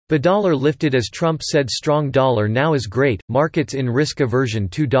The dollar lifted as Trump said strong dollar now is great. Markets in risk aversion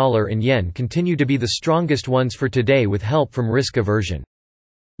to dollar and yen continue to be the strongest ones for today with help from risk aversion.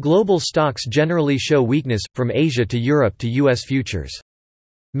 Global stocks generally show weakness, from Asia to Europe to U.S. futures.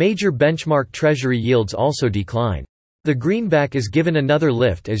 Major benchmark treasury yields also decline. The greenback is given another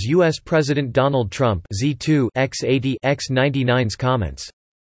lift as U.S. President Donald Trump Z2 X80 X99's comments.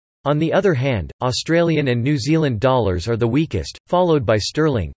 On the other hand, Australian and New Zealand dollars are the weakest, followed by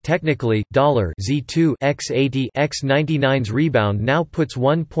sterling. Technically, dollar Z2 X80 X99's rebound now puts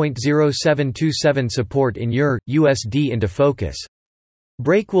 1.0727 support in EUR USD into focus.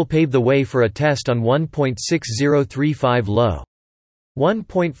 Break will pave the way for a test on 1.6035 low.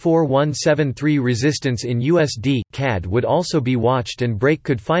 1.4173 resistance in USD CAD would also be watched, and break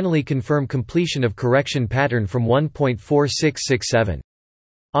could finally confirm completion of correction pattern from 1.4667.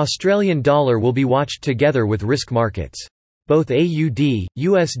 Australian dollar will be watched together with risk markets. Both AUD,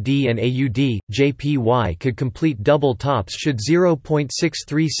 USD and AUD, JPY could complete double tops should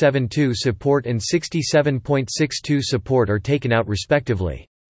 0.6372 support and 67.62 support are taken out respectively.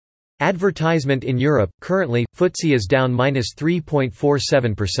 Advertisement in Europe. Currently, FTSE is down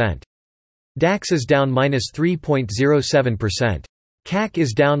 -3.47%. DAX is down -3.07%. CAC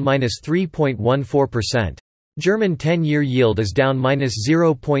is down -3.14%. German 10-year yield is down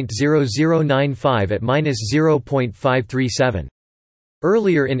 -0.0095 at -0.537.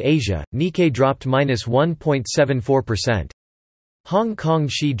 Earlier in Asia, Nikkei dropped -1.74%. Hong Kong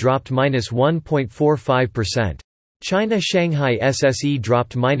Xi dropped -1.45%. China Shanghai SSE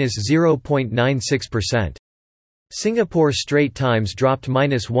dropped -0.96%. Singapore Straits Times dropped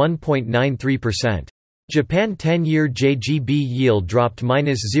 -1.93%. Japan 10-year JGB yield dropped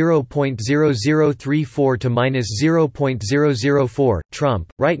 -0.0034 to -0.004.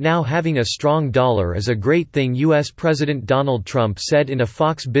 Trump, right now having a strong dollar is a great thing. U.S. President Donald Trump said in a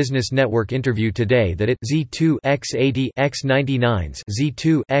Fox Business Network interview today that it Z2 X80 X99s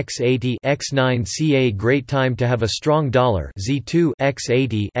Z2 X80 X9 a great time to have a strong dollar Z2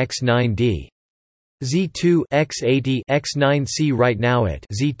 X80 X9D. Z2 X80 X9C right now at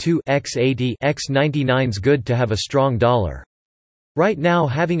Z2 X80 X99's good to have a strong dollar. Right now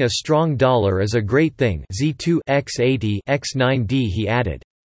having a strong dollar is a great thing Z2 X80 X9D he added.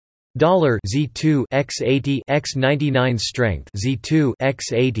 Dollar Z2 X80 X99's strength Z2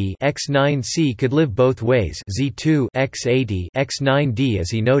 X80 X9C could live both ways Z2 X80 X9D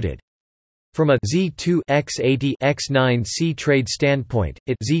as he noted. From a Z2 X80 X9C trade standpoint,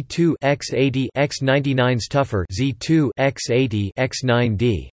 it Z2 X80 X99's tougher Z2 X80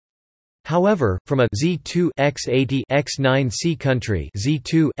 X9D. However, from a Z2 X80 X9C country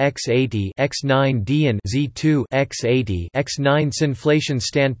Z2 X80 X9D and Z2 X80 X9's inflation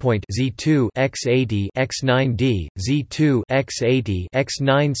standpoint Z2 X80 X9D, Z2 X80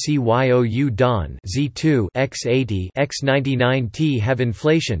 X9CYOU DON Z2 X80 X99T have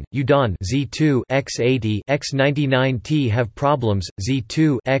inflation, UDON Z2 X80 X99T have problems,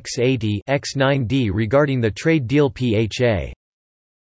 Z2 X80 X9D regarding the trade deal PHA.